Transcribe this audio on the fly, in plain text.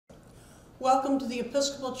Welcome to the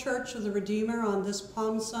Episcopal Church of the Redeemer on this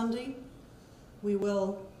Palm Sunday. We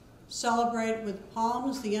will celebrate with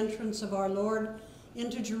palms the entrance of our Lord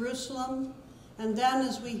into Jerusalem, and then,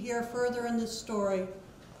 as we hear further in this story,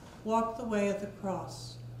 walk the way of the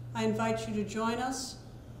cross. I invite you to join us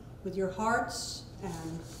with your hearts,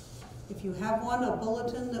 and if you have one, a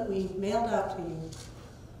bulletin that we mailed out to you.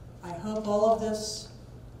 I hope all of this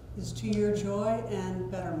is to your joy and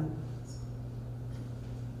betterment.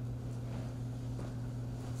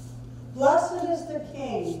 Blessed is the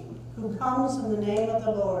King who comes in the name of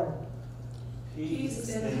the Lord. Peace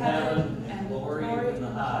in heaven and glory in the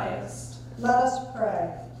highest. Let us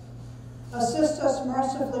pray. Assist us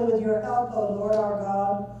mercifully with your help, O Lord our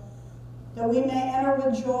God, that we may enter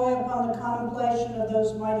with joy upon the contemplation of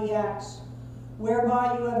those mighty acts,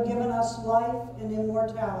 whereby you have given us life and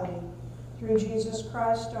immortality. Through Jesus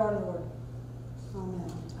Christ our Lord.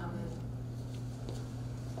 Amen.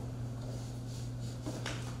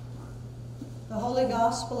 The Holy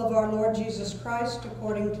Gospel of our Lord Jesus Christ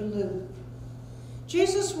according to Luke.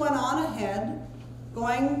 Jesus went on ahead,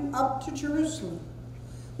 going up to Jerusalem.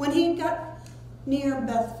 When he got near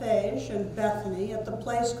Bethphage and Bethany, at the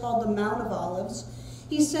place called the Mount of Olives,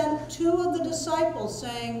 he sent two of the disciples,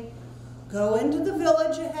 saying, "Go into the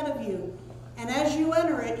village ahead of you, and as you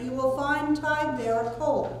enter it, you will find tied there a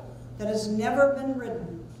colt that has never been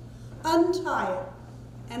ridden. Untie it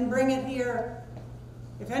and bring it here.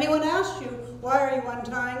 If anyone asks you, 'Why are you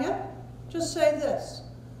untying it?' just say this,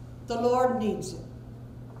 'The Lord needs it.'"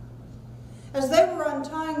 As they were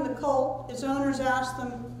untying the colt, its owners asked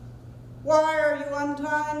them, "Why are you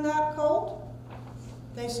untying that colt?"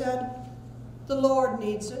 They said, "The Lord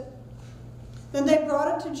needs it." Then they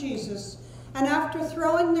brought it to Jesus, and after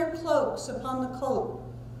throwing their cloaks upon the colt,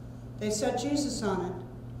 they set Jesus on it.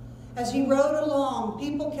 As he rode along,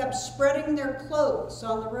 people kept spreading their cloaks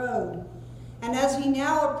on the road. And as he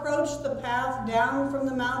now approached the path down from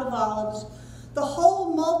the Mount of Olives, the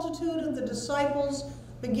whole multitude of the disciples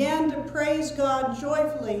began to praise God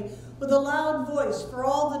joyfully with a loud voice for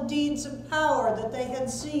all the deeds of power that they had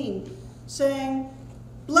seen, saying,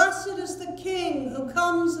 "Blessed is the King who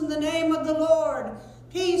comes in the name of the Lord,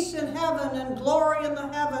 peace in heaven and glory in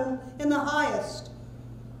the highest."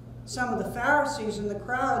 Some of the Pharisees in the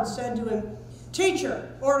crowd said to him, "Teacher,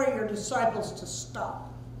 order your disciples to stop."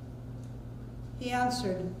 He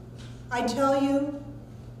answered, "I tell you,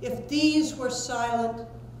 if these were silent,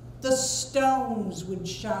 the stones would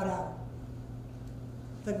shout out."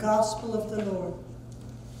 The Gospel of the Lord.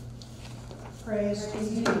 Praise to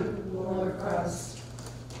you, Lord Christ.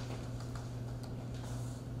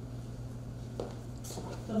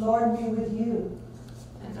 The Lord be with you.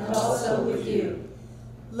 And also with you.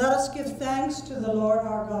 Let us give thanks to the Lord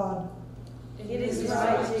our God. It is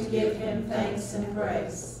right to give him thanks and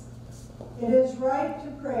praise. It is right to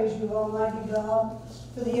praise you, Almighty God,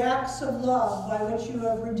 for the acts of love by which you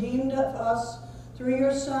have redeemed us through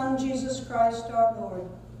your Son, Jesus Christ our Lord.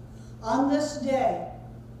 On this day,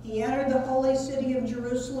 he entered the holy city of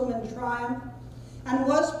Jerusalem in triumph and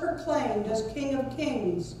was proclaimed as King of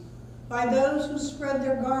Kings by those who spread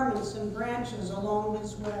their garments and branches along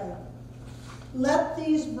his way. Let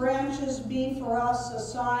these branches be for us a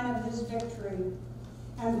sign of his victory,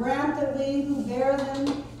 and grant that we who bear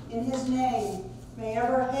them in his name may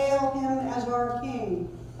ever hail him as our King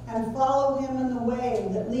and follow him in the way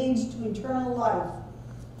that leads to eternal life,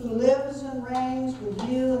 who lives and reigns with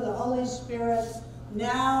you in the Holy Spirit,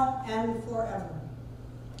 now and forever.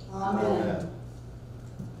 Amen. Amen.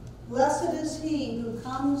 Blessed is he who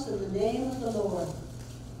comes in the name of the Lord.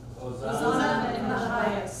 Hosanna in the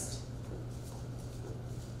highest.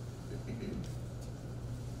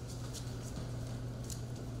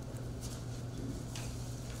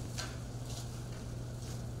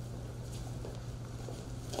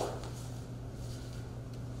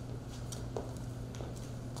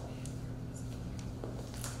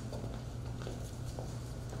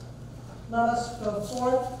 Let us go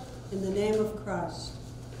forth in the name of Christ.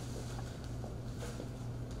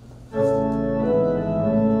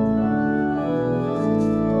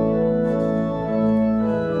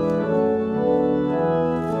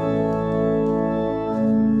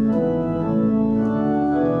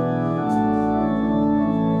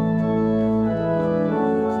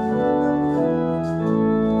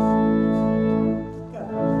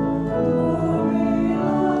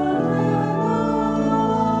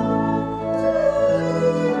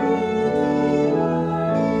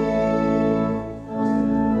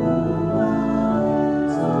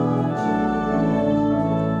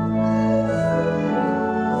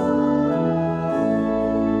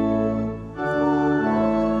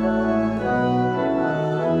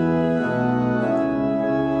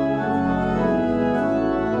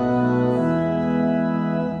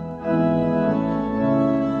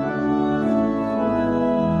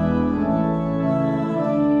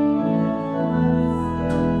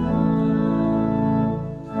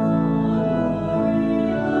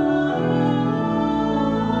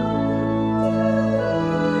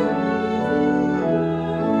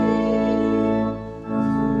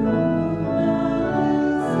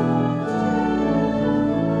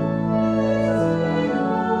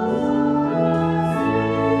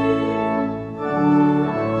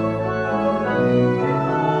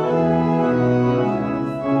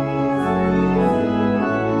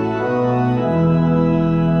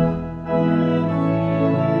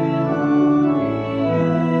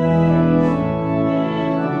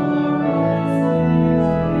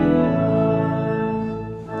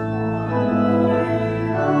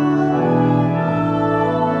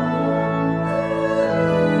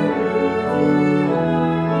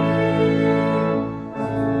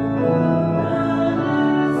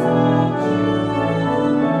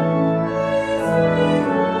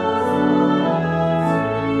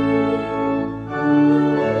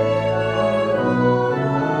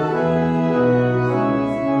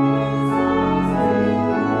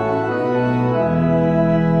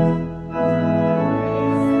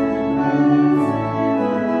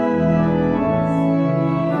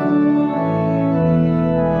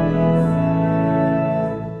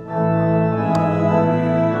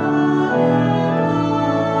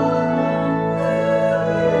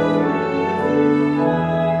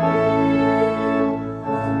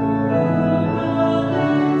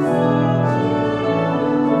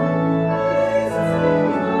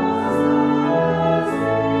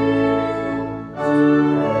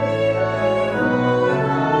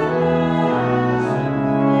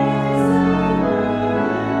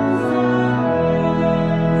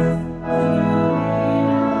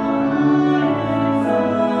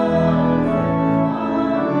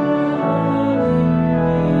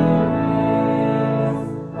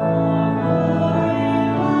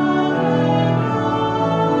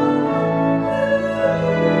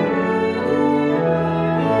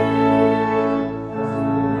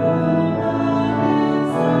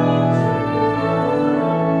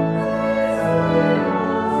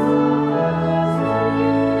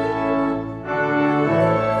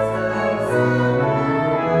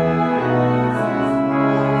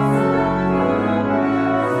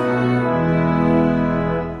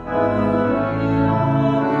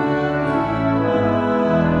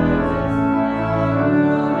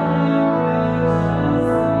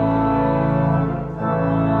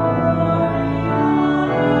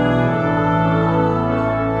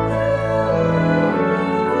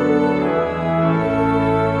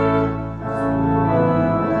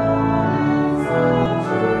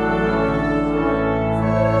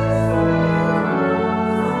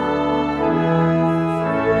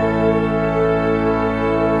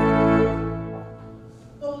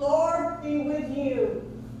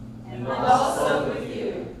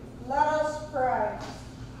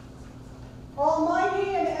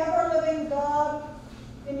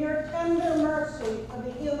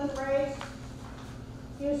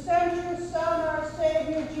 You sent your Son, our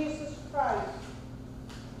Savior, Jesus Christ,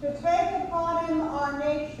 to take upon him our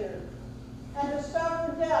nature and to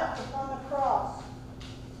suffer death upon the cross,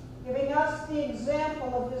 giving us the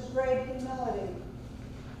example of his great humility.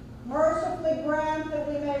 Mercifully grant that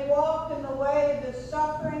we may walk in the way of his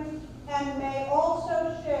suffering and may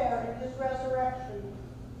also share in his resurrection.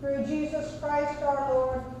 Through Jesus Christ our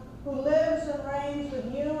Lord, who lives and reigns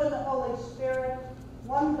with you in the Holy Spirit,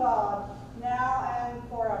 one God, now and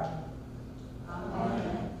forever.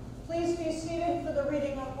 Amen. Please be seated for the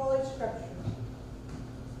reading of Holy Scripture.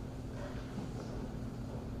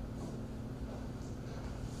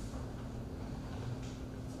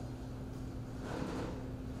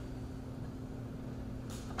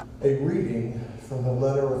 A reading from the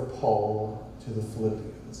letter of Paul to the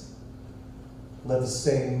Philippians. Let the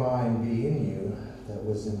same mind be in you that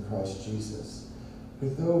was in Christ Jesus, who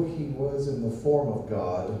though he was in the form of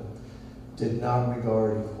God, did not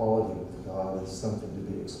regard equality with God as something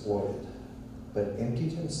to be exploited, but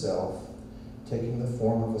emptied himself, taking the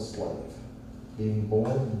form of a slave, being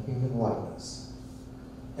born in human likeness.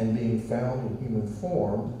 And being found in human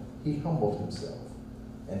form, he humbled himself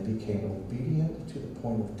and became obedient to the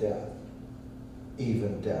point of death,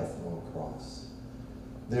 even death on a cross.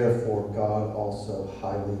 Therefore God also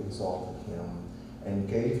highly exalted him and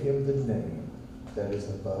gave him the name that is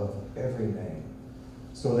above every name,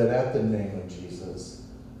 so that at the name of Jesus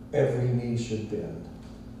every knee should bend,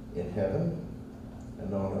 in heaven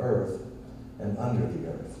and on earth and under the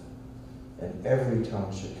earth, and every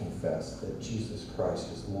tongue should confess that Jesus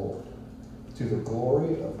Christ is Lord, to the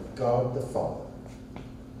glory of God the Father.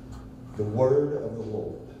 The word of the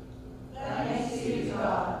Lord. Thanks be to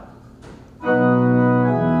God.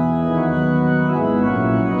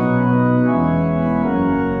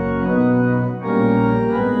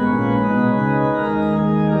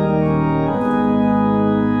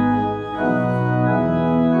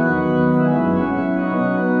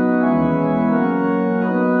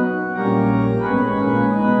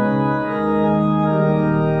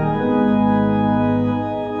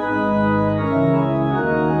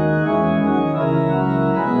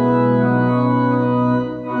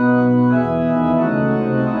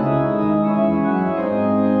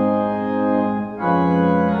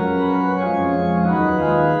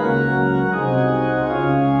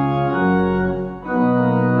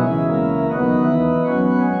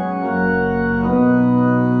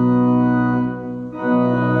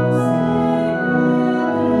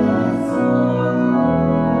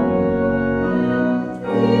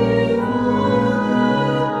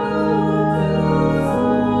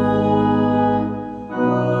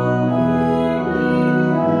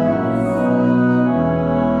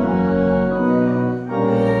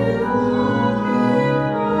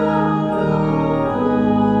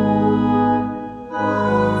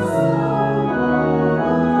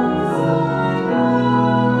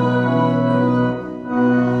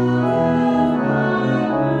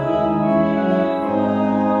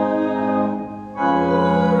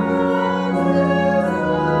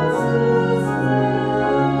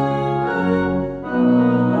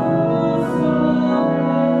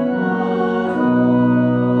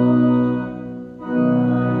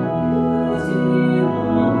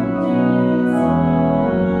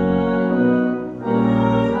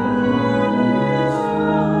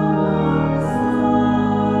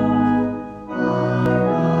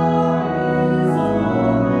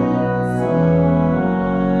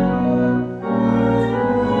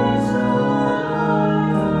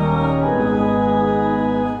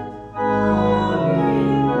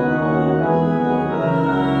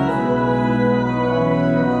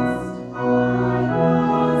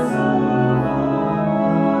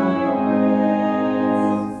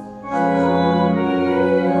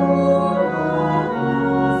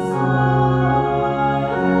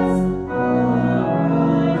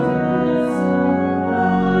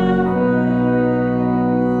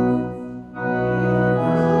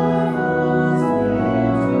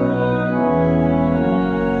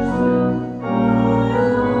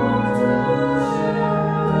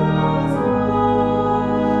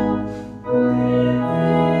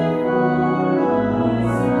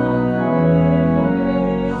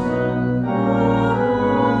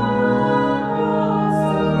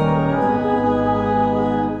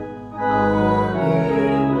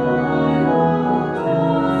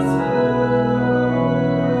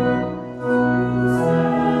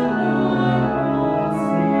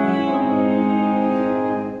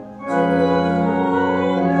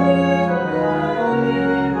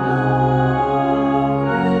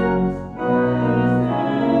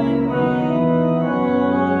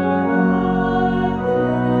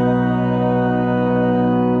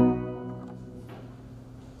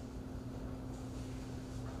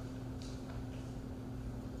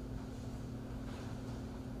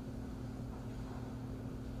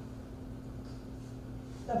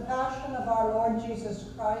 The Passion of our Lord Jesus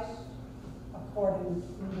Christ, according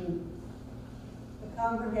to Luke. The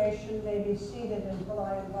congregation may be seated until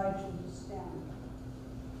I invite you to stand.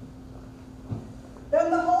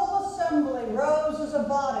 Then the whole assembly rose as a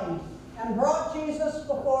body and brought Jesus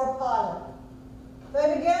before Pilate.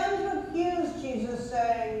 They began to accuse Jesus,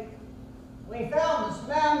 saying, "We found this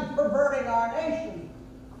man perverting our nation,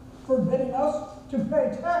 forbidding us to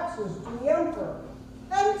pay taxes to the emperor,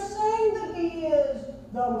 and saying that he is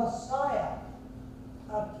the Messiah,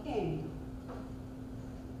 a king."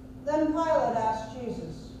 Then Pilate asked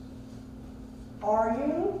Jesus, "Are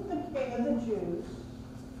you the king of the Jews?"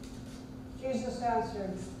 Jesus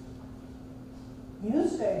answered, "You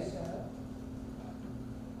say so."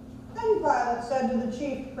 Then Pilate said to the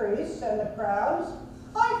chief priests and the crowds,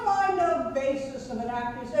 "I find no basis of an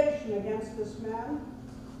accusation against this man."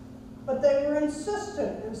 But they were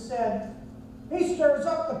insistent and said, "He stirs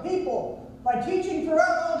up the people by teaching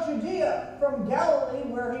throughout all Judea, from Galilee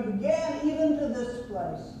where he began, even to this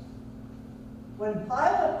place." When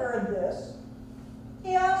Pilate heard this,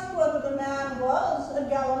 he asked whether the man was a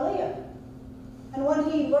Galilean. And when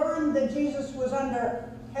he learned that Jesus was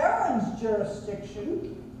under Herod's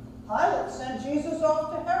jurisdiction, Pilate sent Jesus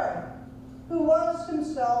off to Herod, who was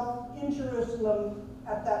himself in Jerusalem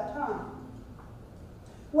at that time.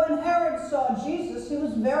 When Herod saw Jesus, he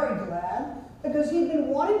was very glad, because he'd been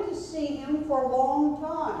wanting to see him for a long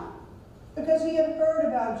time, because he had heard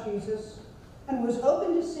about Jesus and was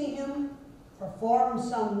hoping to see him perform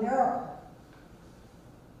some miracle.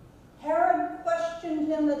 Herod questioned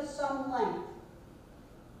him at some length,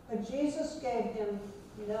 but Jesus gave him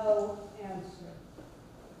no answer.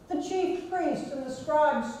 The chief priests and the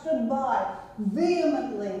scribes stood by,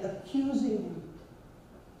 vehemently accusing him.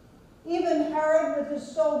 Even Herod with his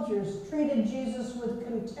soldiers treated Jesus with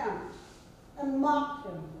contempt and mocked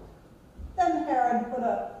him. Then Herod put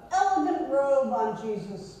an elegant robe on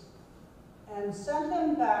Jesus and sent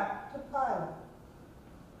him back to Pilate.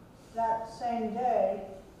 That same day,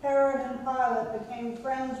 Herod and Pilate became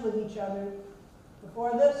friends with each other.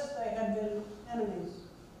 Before this, they had been enemies.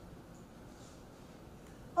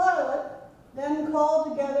 Pilate then called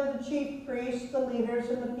together the chief priests, the leaders,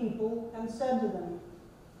 and the people, and said to them,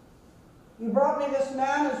 "You brought me this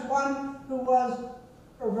man as one who was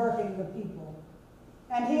perverting the people.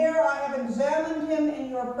 And here I have examined him in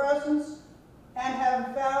your presence and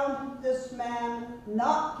have found this man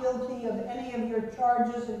not guilty of any of your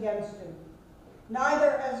charges against him.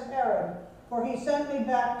 Neither has Herod, for he sent me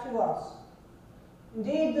back to us.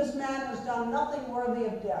 Indeed, this man has done nothing worthy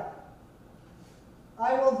of death.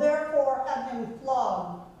 I will therefore have him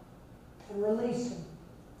flogged and release him."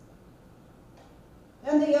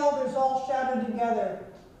 Then the elders all shouted together,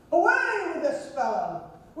 "Away with this fellow!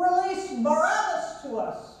 Release Barabbas to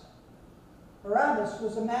us!" Barabbas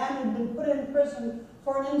was a man who had been put in prison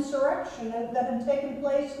for an insurrection that had taken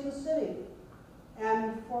place in the city,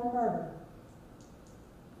 and for murder.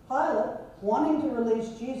 Pilate, wanting to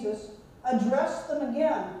release Jesus, addressed them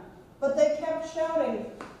again, but they kept shouting,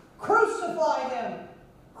 "Crucify him!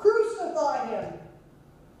 Crucify him!"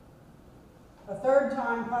 A third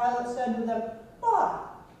time Pilate said to them, "Why?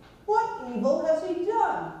 What evil has he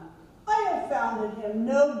done? I have found in him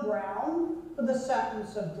no ground for the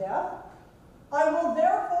sentence of death. I will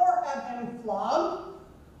therefore have him flogged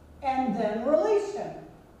and then release him."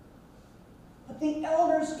 But the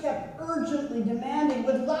elders kept urgently demanding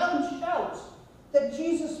with loud shouts that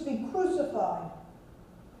Jesus be crucified,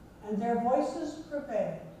 and their voices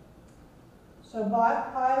prevailed. So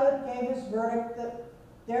Pilate gave his verdict that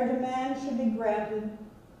their demand should be granted.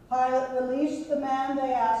 Pilate released the man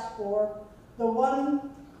they asked for, the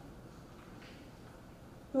one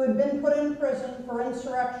who had been put in prison for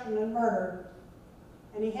insurrection and murder,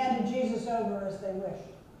 and he handed Jesus over as they wished.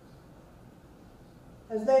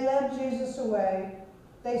 As they led Jesus away,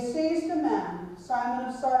 they seized a man, Simon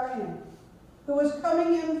of Cyrene, who was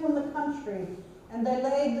coming in from the country, and they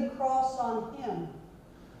laid the cross on him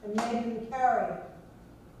and made him carry it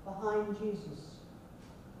behind Jesus.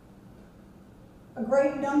 A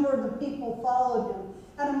great number of the people followed him,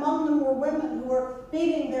 and among them were women who were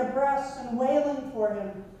beating their breasts and wailing for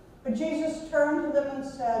him. But Jesus turned to them and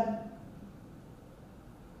said,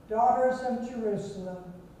 "Daughters of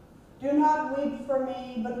Jerusalem, do not weep for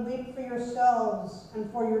me, but weep for yourselves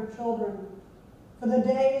and for your children. For the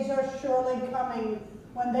days are surely coming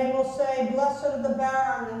when they will say, 'Blessed are the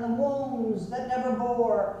barren and the wombs that never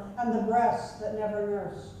bore and the breasts that never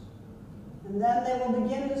nursed.' And then they will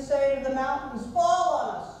begin to say to the mountains, 'Fall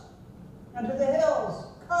on us,' and to the hills,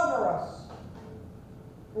 'Cover us.'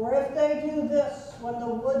 For if they do this when the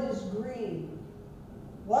wood is green,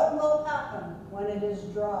 what will happen when it is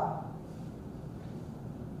dry?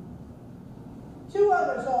 2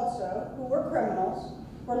 others also, who were criminals,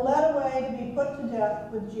 were led away to be put to death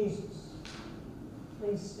with Jesus.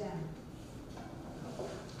 Please stand.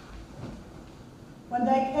 When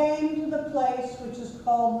they came to the place which is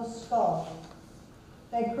called the Skull,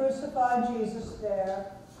 they crucified Jesus there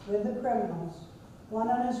with the criminals, one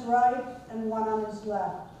on his right and one on his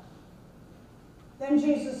left. Then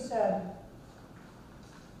Jesus said,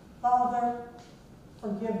 Father,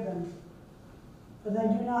 forgive them, for they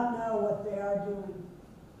do not know what they are doing.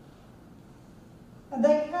 And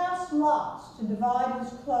they cast lots to divide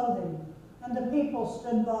his clothing, and the people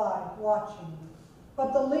stood by, watching.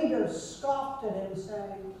 But the leaders scoffed at him,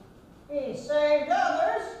 saying, He saved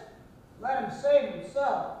others, let him save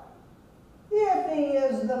himself. If he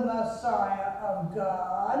is the Messiah of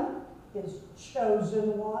God, his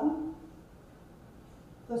chosen one.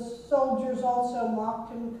 The soldiers also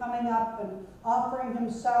mocked him, coming up and offering him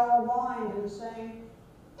sour wine and saying,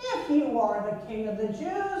 If you are the King of the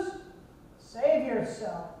Jews, save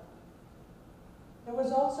yourself. There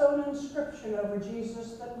was also an inscription over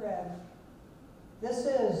Jesus that read, This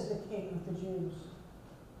is the King of the Jews.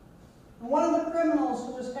 And one of the criminals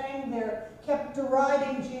who was hanged there kept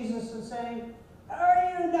deriding Jesus and saying,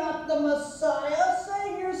 Are you not the Messiah?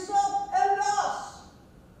 Save yourself and us.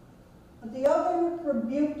 But the other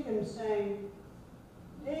rebuked him, saying,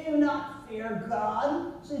 Do you not fear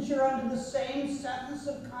God, since you're under the same sentence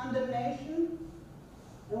of condemnation?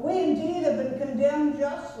 And we indeed have been condemned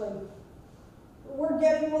justly. We're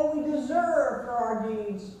getting what we deserve for our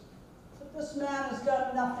deeds. But this man has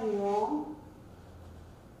done nothing wrong.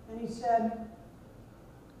 And he said,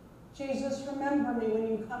 Jesus, remember me when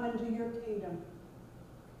you come into your kingdom.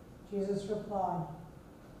 Jesus replied,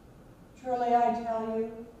 Truly I tell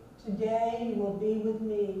you, today you will be with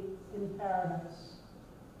me in paradise.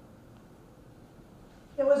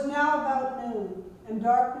 It was now about noon, and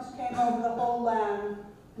darkness came over the whole land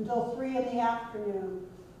until 3 in the afternoon,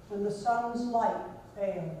 when the sun's light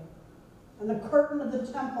failed, and the curtain of the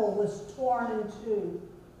temple was torn in two.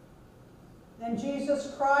 Then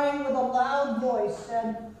Jesus, crying with a loud voice,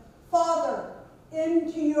 said, Father,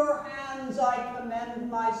 into your hands I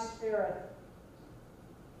commend my spirit.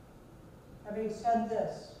 Having said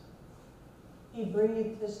this, he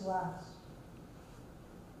breathed his last.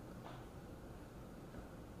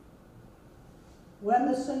 When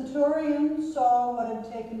the centurion saw what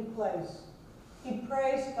had taken place, he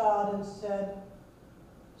praised God and said,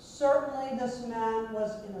 Certainly this man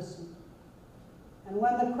was innocent. And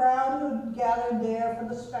when the crowd who had gathered there for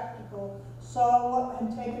the spectacle saw what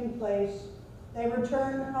had taken place, they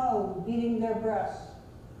returned home, beating their breasts.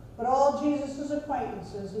 But all Jesus'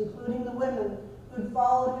 acquaintances, including the women who had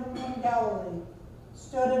followed him from Galilee,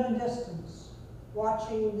 stood at a distance,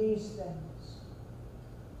 watching these things.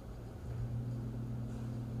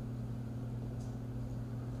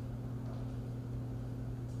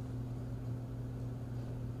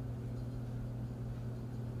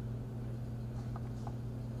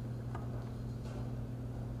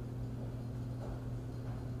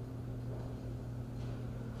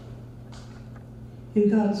 In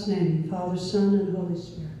God's name, Father, Son, and Holy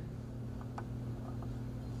Spirit.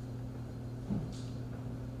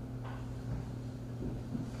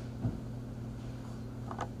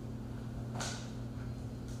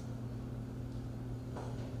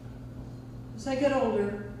 As I get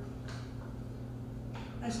older,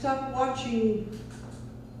 I stop watching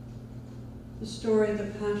the story of the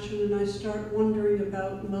Passion and I start wondering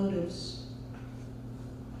about motives,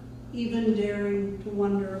 even daring to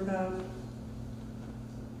wonder about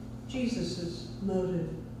Jesus' motive.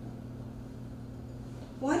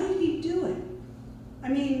 Why did he do it? I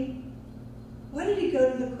mean, why did he go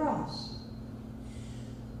to the cross?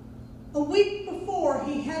 A week before,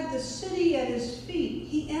 he had the city at his feet.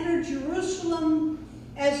 He entered Jerusalem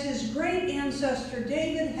as his great ancestor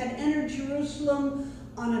David had entered Jerusalem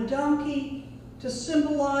on a donkey to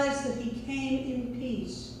symbolize that he came in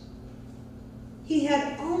peace. He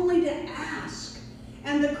had only to ask,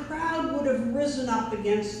 and the crowd would have risen up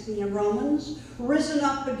against the Romans, risen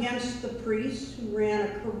up against the priests who ran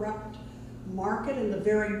a corrupt market in the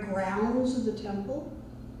very grounds of the temple.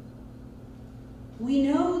 We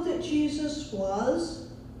know that Jesus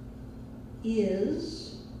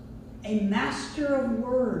is a master of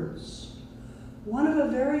words, one of a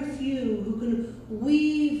very few who can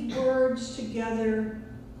weave words together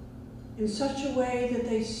in such a way that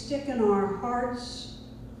they stick in our hearts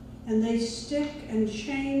and they stick and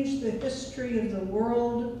change the history of the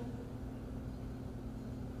world.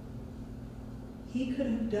 He could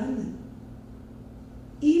have done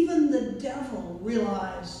Even the devil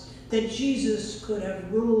realized that Jesus could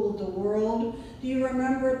have ruled the world. Do you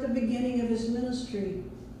remember at the beginning of his ministry,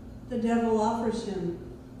 the devil offers him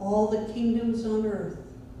all the kingdoms on earth.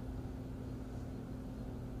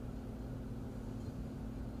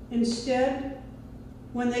 Instead,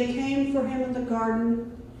 when they came for him in the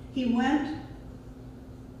garden, he went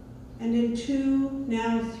and in 2,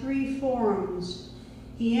 now 3 forums,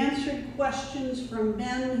 he answered questions from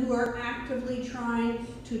men who are actively trying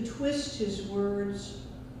to twist his words,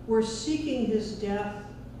 were seeking his death,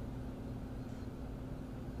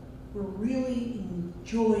 were really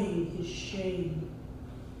enjoying his shame,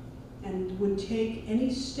 and would take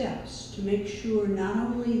any steps to make sure not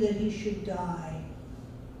only that he should die,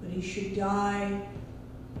 but he should die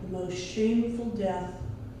the most shameful death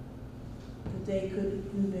that they could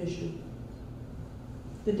envision.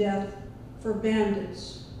 The death for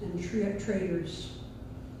bandits and traitors.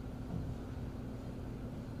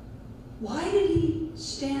 Why did he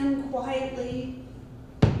stand quietly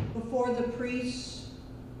before the priests,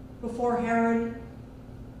 before Herod,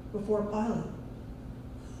 before Pilate?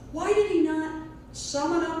 Why did he not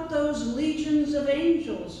summon up those legions of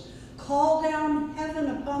angels, call down heaven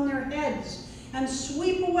upon their heads, and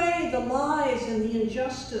sweep away the lies and the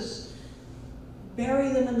injustice, bury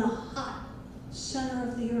them in the hot center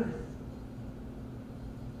of the earth?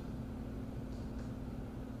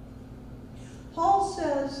 Paul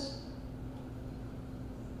says,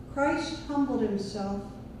 Christ humbled himself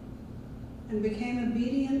and became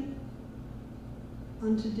obedient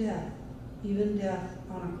unto death, even death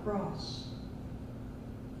on a cross.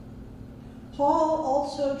 Paul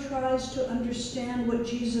also tries to understand what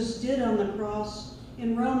Jesus did on the cross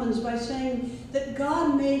in Romans by saying that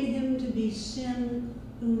God made him to be sin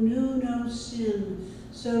who knew no sin,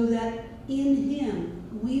 so that in him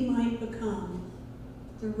we might become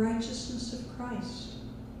the righteousness of Christ.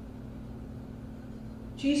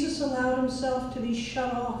 Jesus allowed himself to be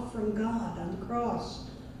shut off from God on the cross,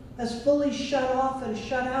 as fully shut off and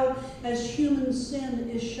shut out as human sin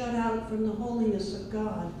is shut out from the holiness of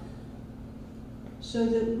God, so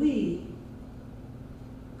that we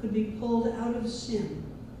could be pulled out of sin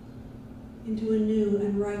into a new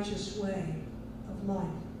and righteous way of life.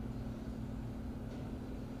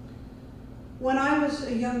 When I was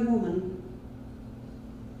a young woman,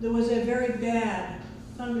 there was a very bad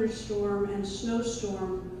thunderstorm and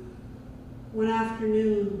snowstorm one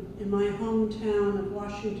afternoon in my hometown of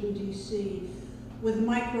Washington, D.C., with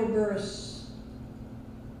microbursts.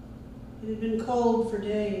 It had been cold for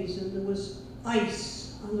days, and there was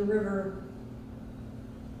ice on the river.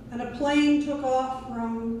 And a plane took off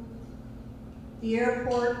from the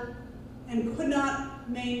airport and could not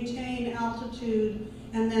maintain altitude,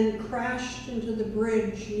 and then crashed into the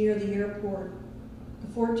bridge near the airport, the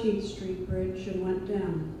 14th Street Bridge, and went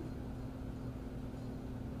down.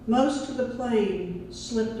 Most of the plane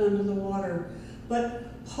slipped under the water,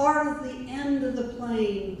 but part of the end of the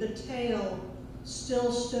plane, the tail,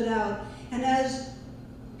 still stood out. And as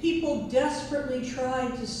people desperately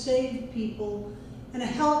tried to save people, and a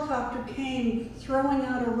helicopter came throwing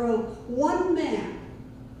out a rope, one man,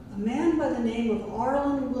 a man by the name of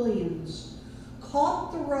Arlen Williams,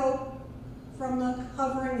 caught the rope from the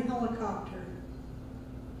hovering helicopter.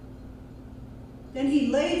 Then he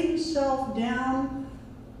laid himself down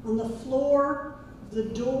on the floor of the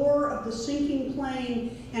door of the sinking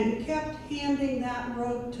plane and kept handing that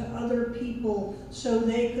rope to other people so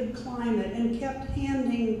they could climb it, and kept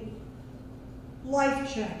handing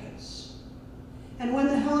life jackets. And when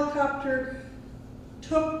the helicopter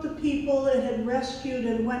took the people it had rescued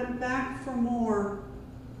and went back for more,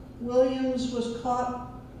 Williams was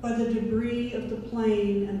caught by the debris of the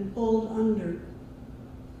plane and pulled under.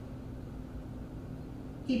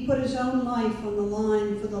 He put his own life on the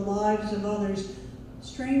line for the lives of others,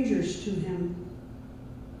 strangers to him,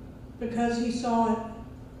 because he saw it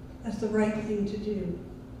as the right thing to do.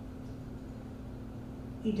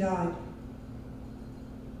 He died,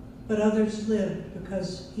 but others lived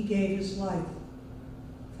because he gave his life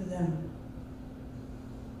for them.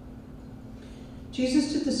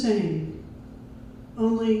 Jesus did the same,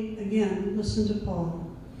 only, again, listen to Paul.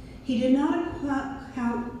 He did not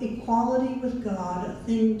count equality with God a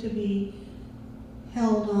thing to be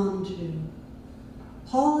held on to.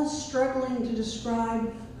 Paul is struggling to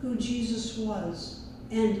describe who Jesus was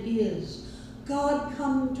and is. God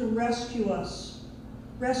come to rescue us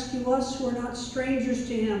who are not strangers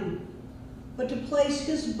to him, but to place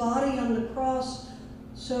his body on the cross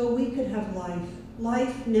so we could have life.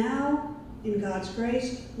 Life now in God's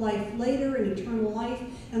grace, life later in eternal life,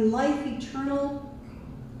 and life eternal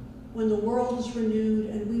when the world is renewed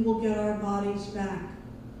and we will get our bodies back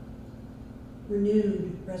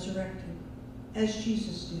renewed, resurrected, as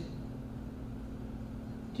Jesus did.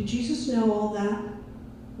 Did Jesus know all that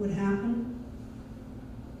would happen?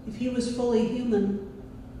 If he was fully human,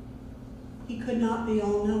 he could not be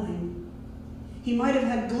all-knowing. He might have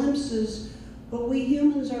had glimpses, but we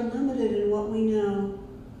humans are limited in what we know.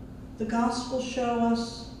 The Gospels show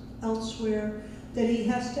us elsewhere that he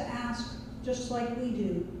has to ask, just like we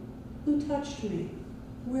do, who touched me?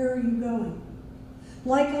 Where are you going?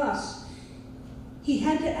 Like us, he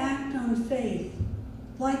had to act on faith.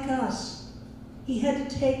 Like us, he had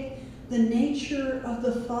to take the nature of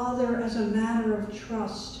the Father as a matter of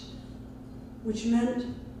trust, which meant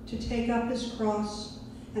to take up his cross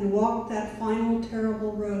and walk that final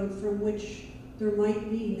terrible road from which there might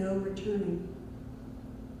be no returning.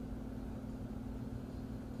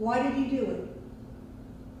 Why did he do it?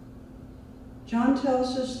 John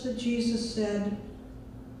tells us that Jesus said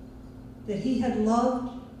that he had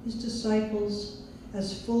loved his disciples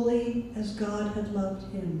as fully as God had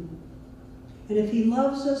loved him. And if he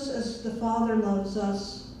loves us as the Father loves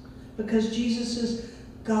us, because Jesus is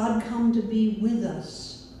God come to be with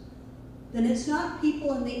us, then it's not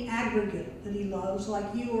people in the aggregate that he loves, like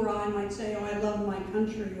you or I might say, oh, I love my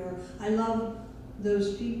country, or I love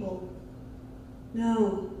those people.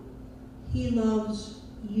 No, he loves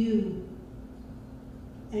you,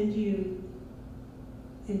 and you,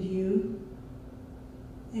 and you,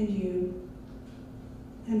 and you,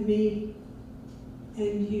 and me,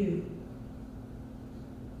 and you.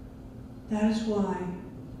 That is why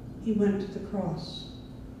he went to the cross,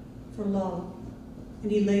 for love.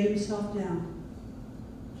 And he laid himself down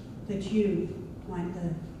that you might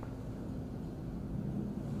live.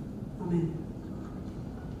 Amen.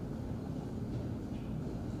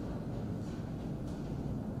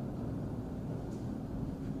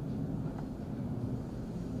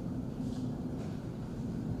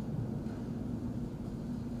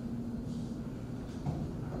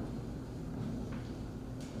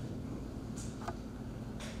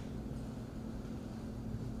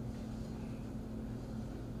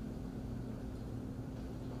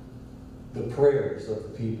 The prayers of the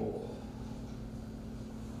people.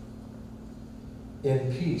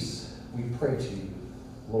 In peace we pray to you,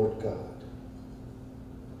 Lord God.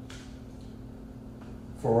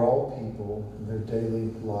 For all people in their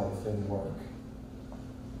daily life and work.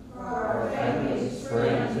 For our families,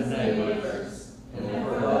 friends, and neighbors, and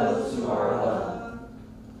for those who are alone.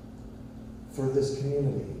 For this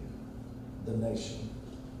community, the nation,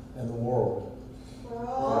 and the world. For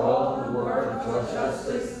all who work for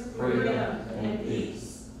justice, freedom, and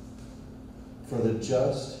peace. For the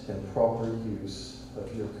just and proper use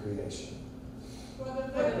of your creation. For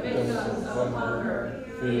the victims of hunger,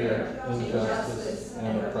 fear, injustice,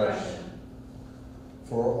 and oppression.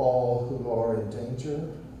 For all who are in danger,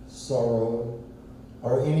 sorrow,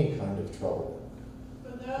 or any kind of trouble.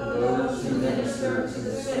 For those who minister to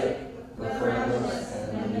the sick, the friendless,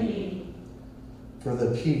 and the needy. For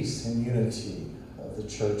the peace and unity of the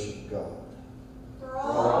Church of God. For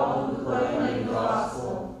all who proclaim the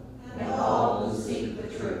gospel, and all who seek the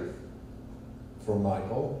truth. For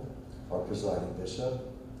Michael, our presiding bishop,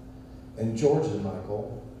 and George and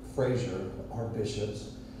Michael Frazier, our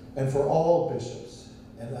bishops, and for all bishops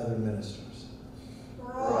and other ministers.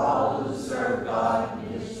 For all who serve God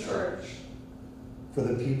in his church. For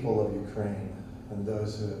the people of Ukraine and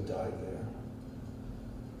those who have died there.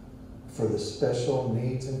 For the special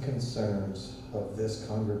needs and concerns of this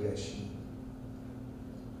congregation.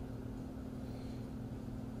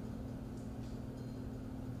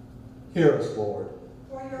 Hear us, Lord.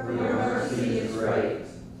 For your mercy is great.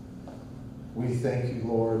 We thank you,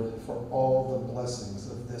 Lord, for all the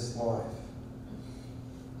blessings of this life.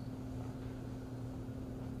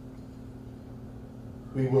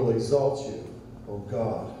 We will exalt you, O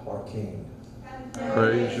God, our King.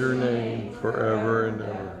 Praise your name forever and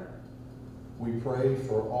ever. We pray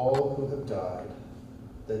for all who have died,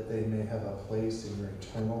 that they may have a place in your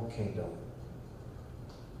eternal kingdom.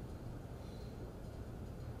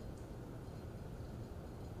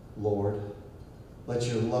 Lord, let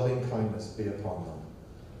your loving kindness be upon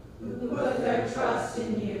them. Who put their trust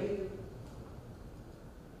in you.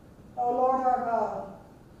 O Lord our God,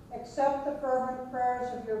 accept the fervent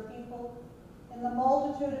prayers of your people. In the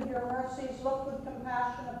multitude of your mercies, look with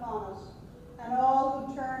compassion upon us, and all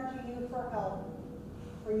who turn to you for help.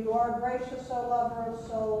 For you are gracious, O lover of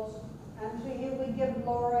souls, and to you we give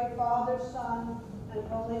glory, Father, Son, and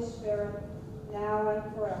Holy Spirit, now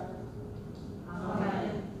and forever.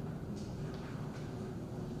 Amen.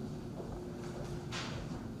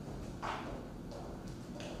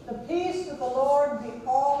 The peace of the Lord be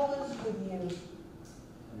always with you.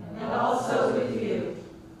 And also with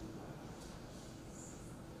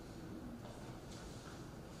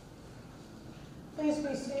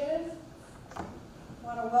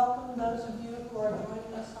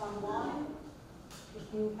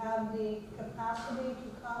you have the capacity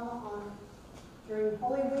to come on during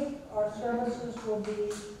Holy Week, our services will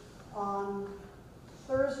be on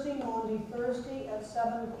Thursday, Maundy Thursday at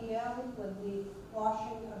 7 p.m. with the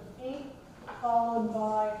washing of feet, followed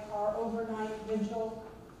by our overnight vigil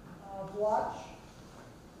watch.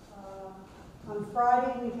 On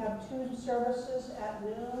Friday, we have 2 services at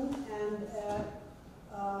noon and at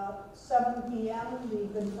 7 p.m.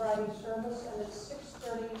 the Good Friday service, and at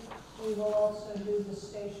 6:30 we will also do the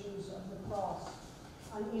Stations of the Cross.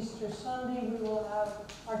 On Easter Sunday, we will have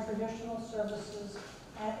our traditional services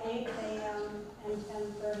at 8 a.m. and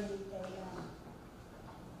 10:30 a.m.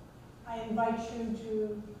 I invite you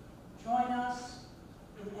to join us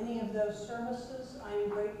in any of those services. I am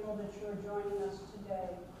grateful that you are joining us today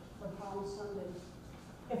for Palm Sunday.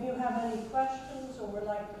 If you have any questions or would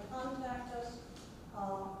like to contact us,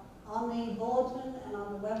 on the bulletin and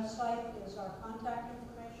on the website is our contact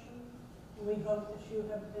information. And we hope that you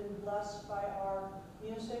have been blessed by our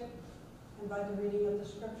music and by the reading of the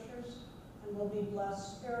scriptures, and will be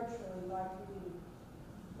blessed spiritually by communion.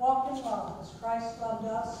 Walk in love as Christ loved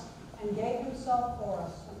us and gave himself for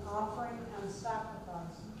us, an offering and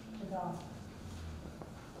sacrifice to God.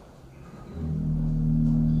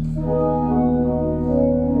 Oh,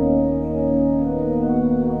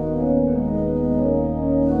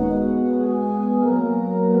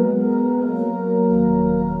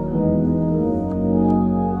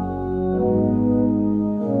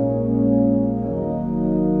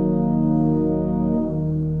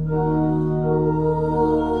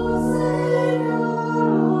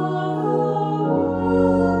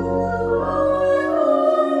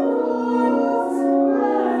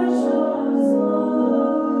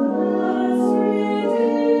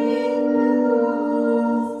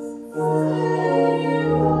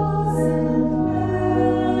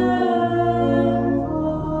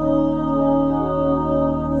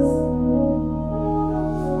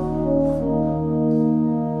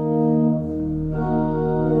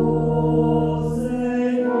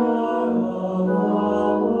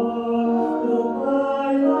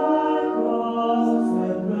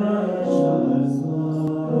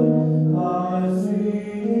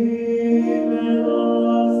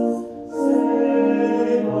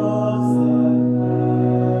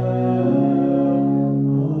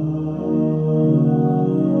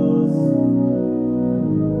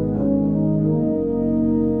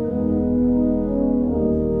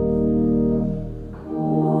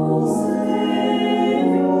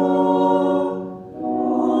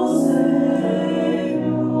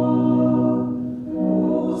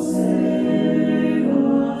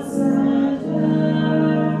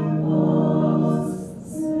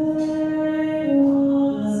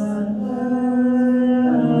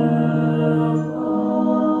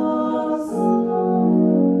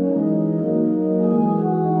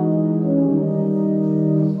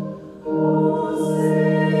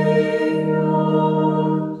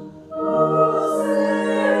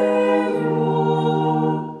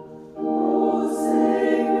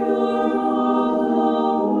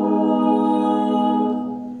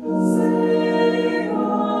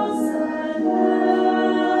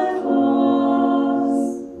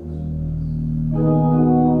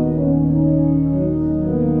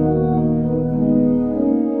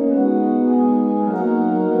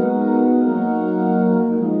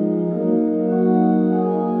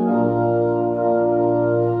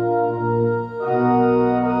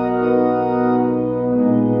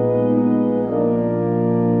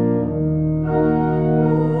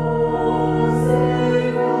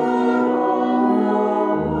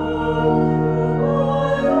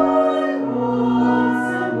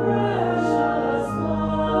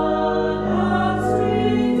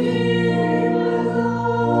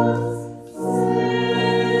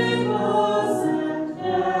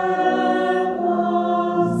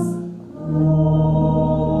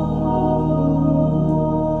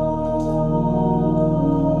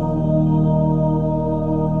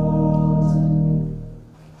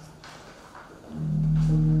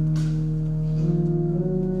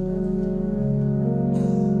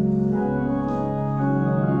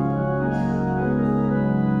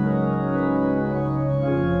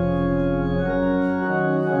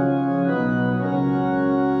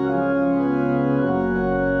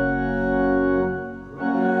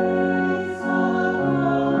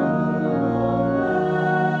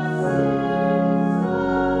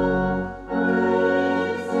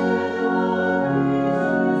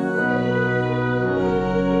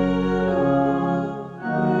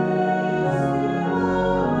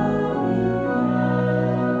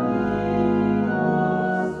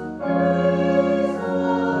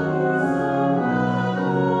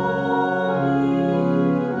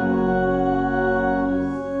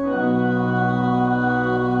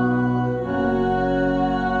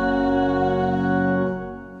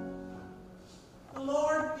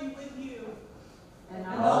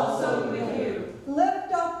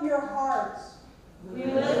 your hearts. We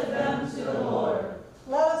lift them to the Lord.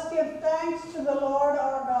 Let us give thanks to the Lord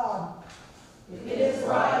our God. It is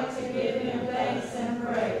right to give him thanks and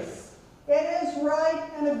praise. It is right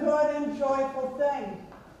and a good and joyful thing,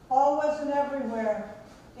 always and everywhere,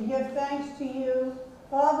 to give thanks to you,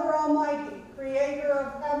 Father Almighty, creator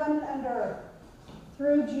of heaven and earth,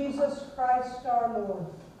 through Jesus Christ our Lord.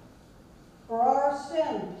 For our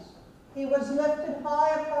sins, he was lifted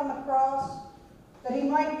high upon the cross, that he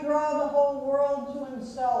might draw the whole world to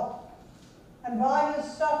himself. And by his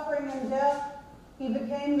suffering and death, he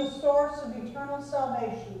became the source of eternal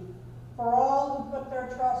salvation for all who put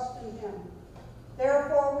their trust in him.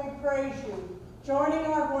 Therefore we praise you, joining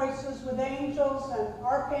our voices with angels and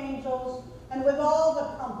archangels and with all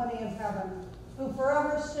the company of heaven, who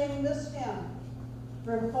forever sing this hymn,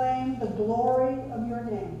 proclaim the glory of your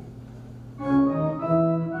name.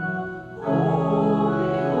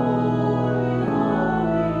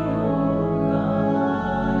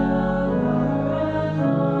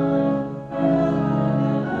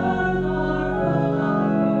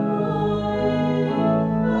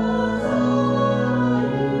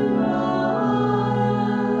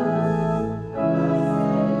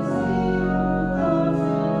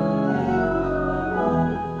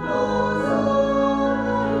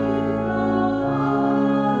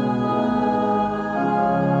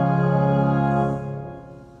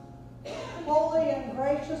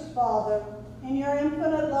 Father, in your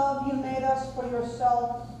infinite love you made us for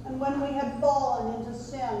yourself, and when we had fallen into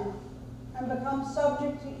sin and become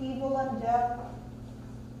subject to evil and death,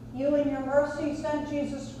 you in your mercy sent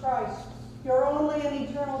Jesus Christ, your only and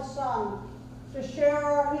eternal Son, to share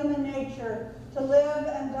our human nature, to live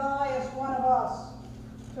and die as one of us,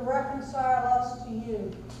 to reconcile us to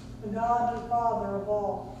you, the God and Father of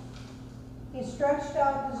all. He stretched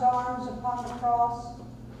out his arms upon the cross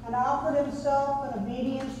and offered himself in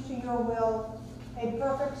obedience to your will, a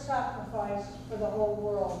perfect sacrifice for the whole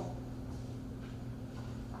world.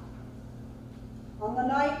 On the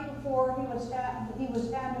night before he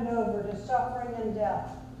was handed over to suffering and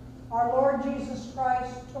death, our Lord Jesus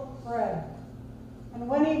Christ took bread, and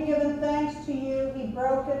when he had given thanks to you, he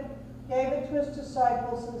broke it, gave it to his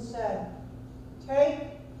disciples, and said, "Take,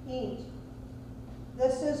 eat.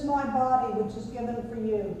 This is my body, which is given for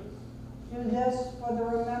you. Do this for the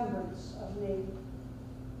remembrance of me."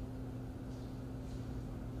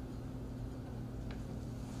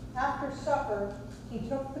 After supper, he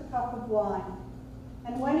took the cup of wine,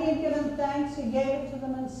 and when he had given thanks, he gave it to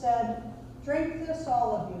them and said, "Drink this,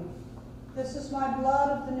 all of you. This is my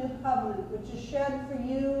blood of the new covenant, which is shed for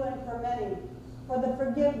you and for many, for the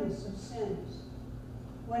forgiveness of sins.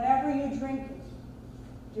 Whenever you drink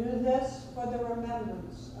it, do this for the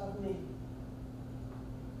remembrance of me."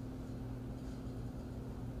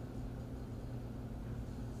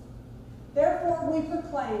 Therefore we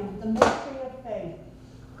proclaim the mystery of faith.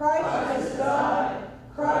 Christ is died,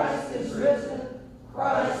 Christ is risen,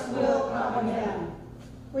 Christ will come again.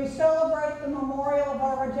 We celebrate the memorial of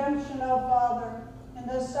our redemption, O Father, in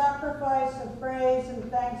this sacrifice of praise and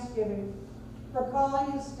thanksgiving,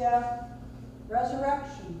 recalling his death,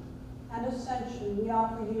 resurrection, and ascension. We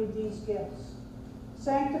offer you these gifts.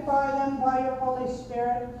 Sanctify them by your Holy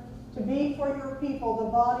Spirit to be for your people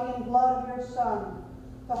the body and blood of your Son,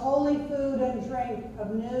 the holy food and drink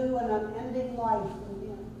of new and unending life in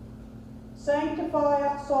him. Sanctify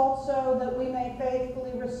us also that we may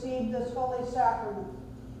faithfully receive this holy sacrament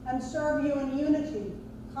and serve you in unity,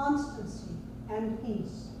 constancy, and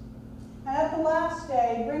peace. And at the last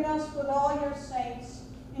day, bring us with all your saints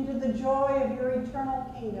into the joy of your eternal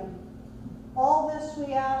kingdom. All this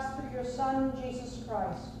we ask through your Son, Jesus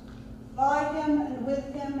Christ. By him and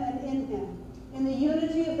with him and in him, in the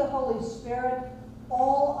unity of the Holy Spirit,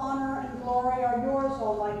 all honor and glory are yours,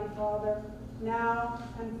 Almighty Father, now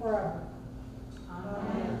and forever.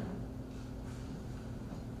 Amen.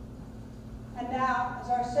 And now, as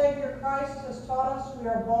our Savior Christ has taught us, we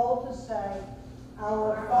are bold to say,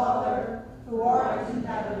 Our Father, who art in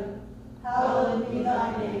heaven, hallowed be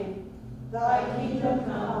thy name. Thy kingdom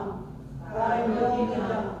come, thy will be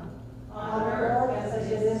done, on earth as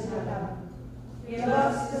it is in heaven. Give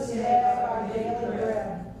us this day our daily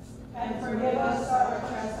bread, and forgive us our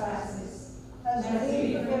trespasses, as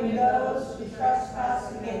we forgive those who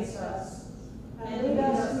trespass against us. And lead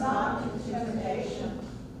us not into temptation,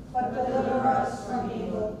 but deliver us from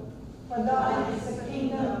evil. For thine is the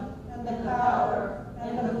kingdom, and the power,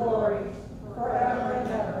 and the glory, forever and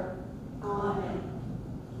ever. Amen.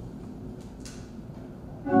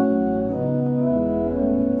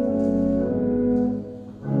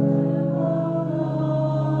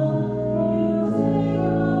 Take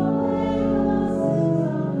away my sins.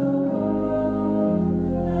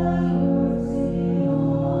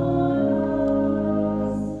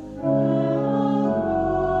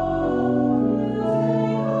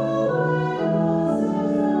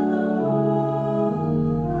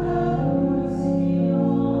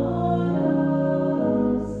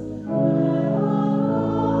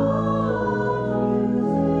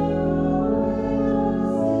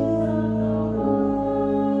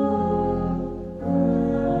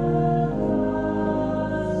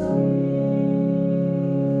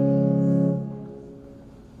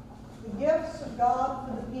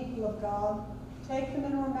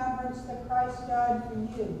 remembrance that Christ died for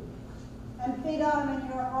you, and feed on him in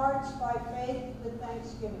your hearts by faith with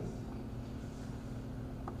thanksgiving.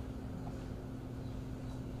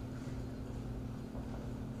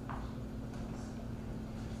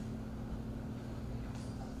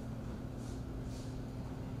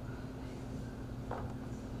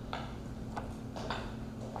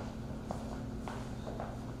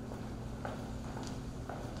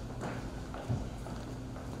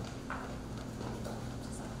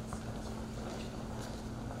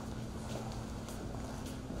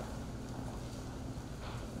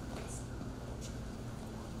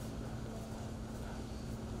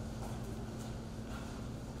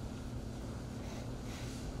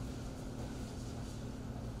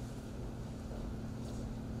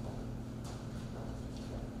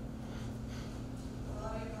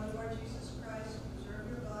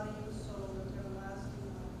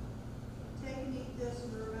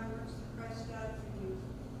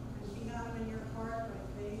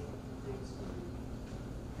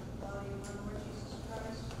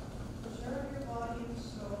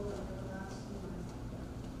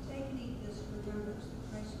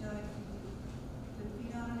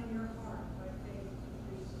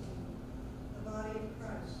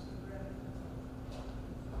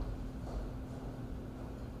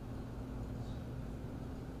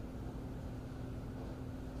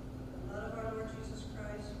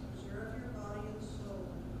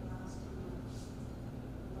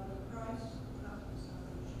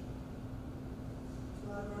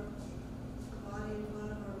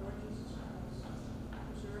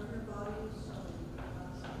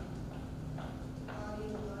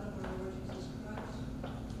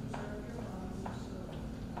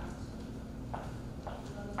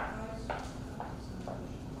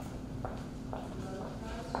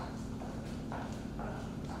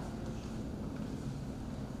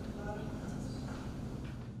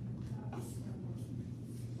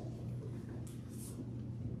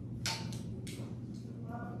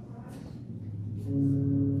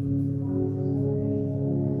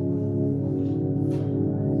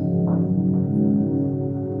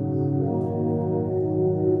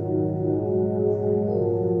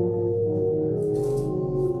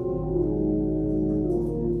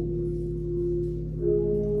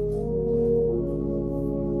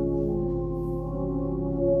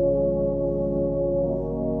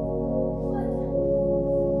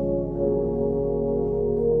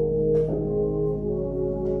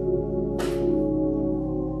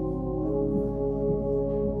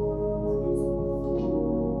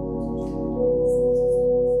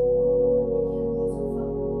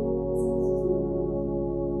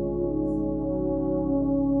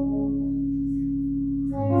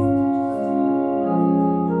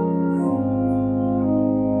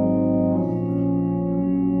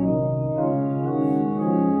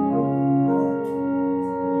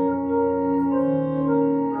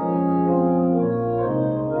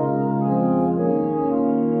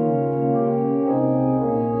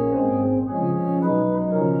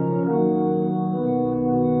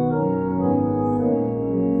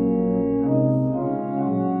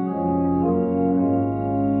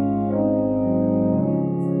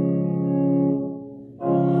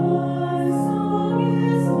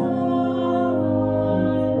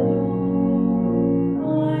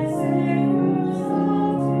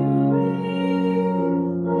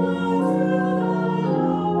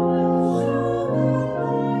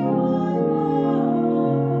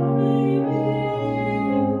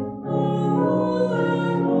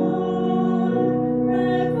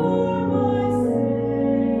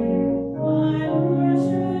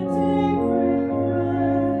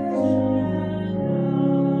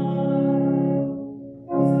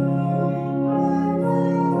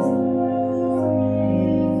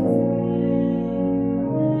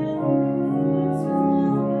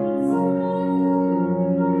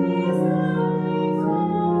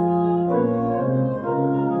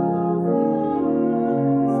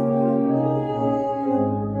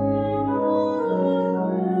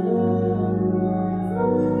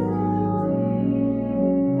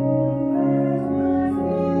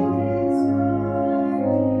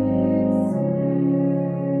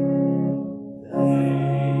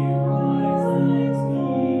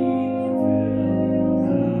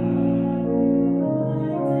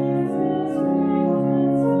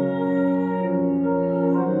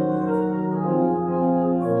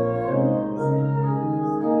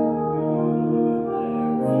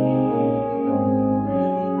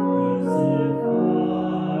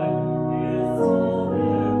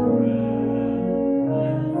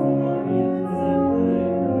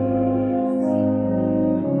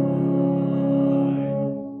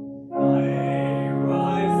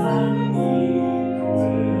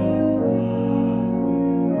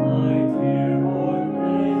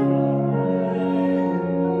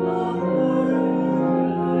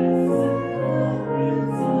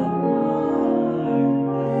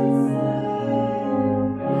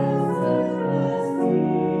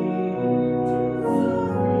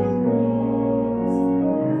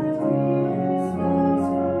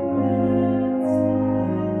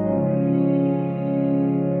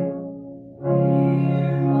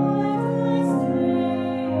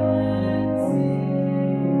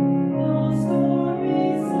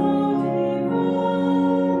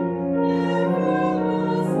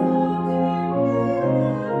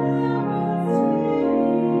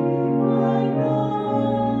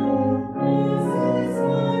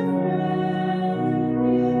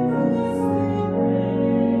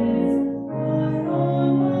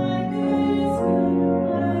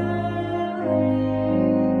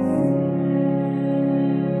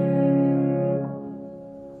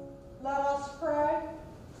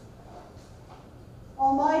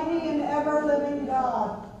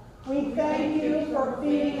 God, we thank you for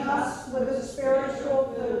feeding us with the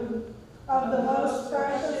spiritual food of the most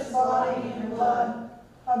precious body and blood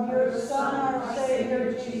of your Son, our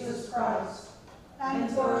Savior, Jesus Christ,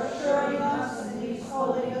 and for assuring us in these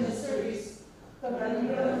holy mysteries that we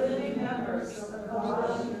are living members of the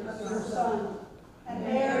body of your Son, and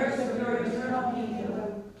heirs of your eternal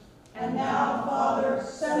kingdom. And now, Father,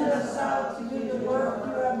 send us out to do the work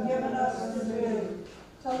you have given us to do,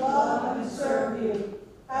 to love and serve you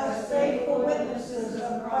as faithful witnesses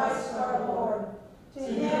of Christ our Lord. To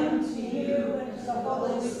him, to you, and to the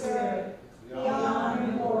Holy Spirit, be honor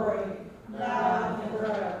and glory, now and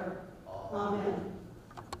forever. Amen.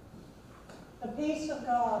 The peace of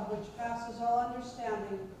God, which passes all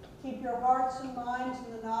understanding, keep your hearts and minds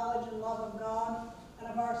in the knowledge and love of God and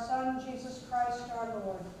of our Son, Jesus Christ our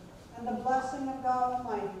Lord. And the blessing of God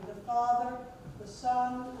Almighty, the Father, the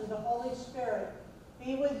Son, and the Holy Spirit,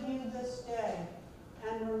 be with you this day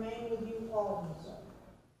and remain with you always.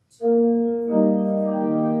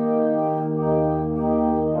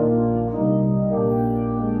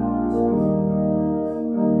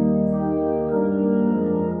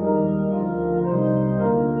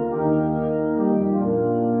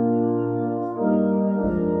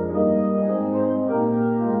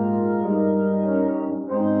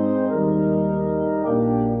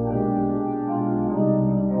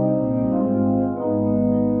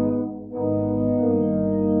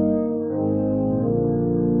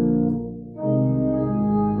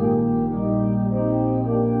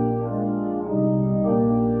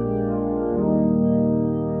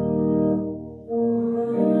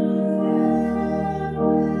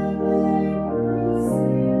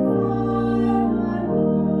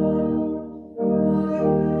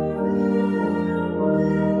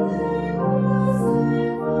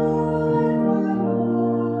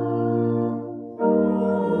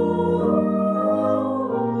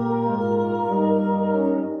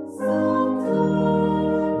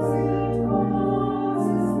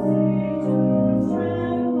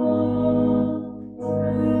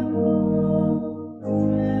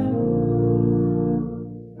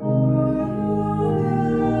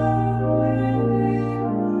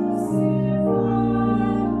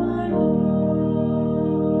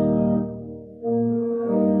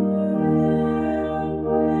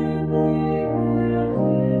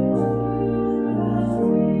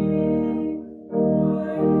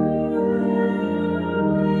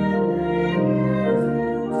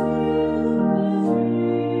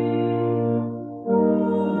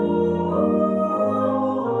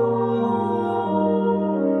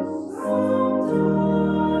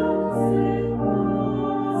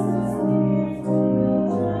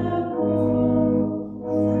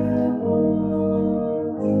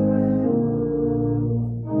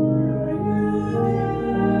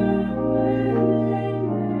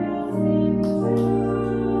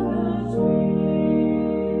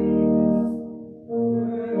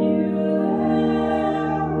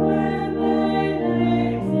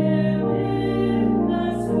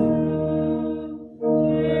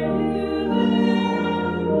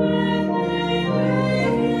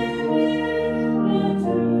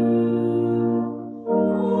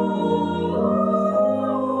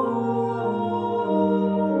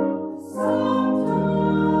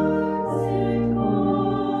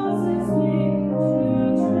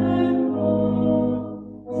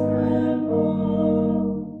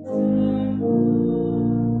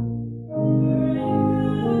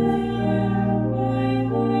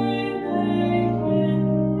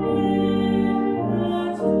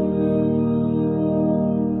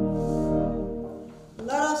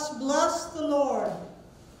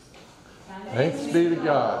 Thanks be to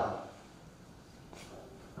God.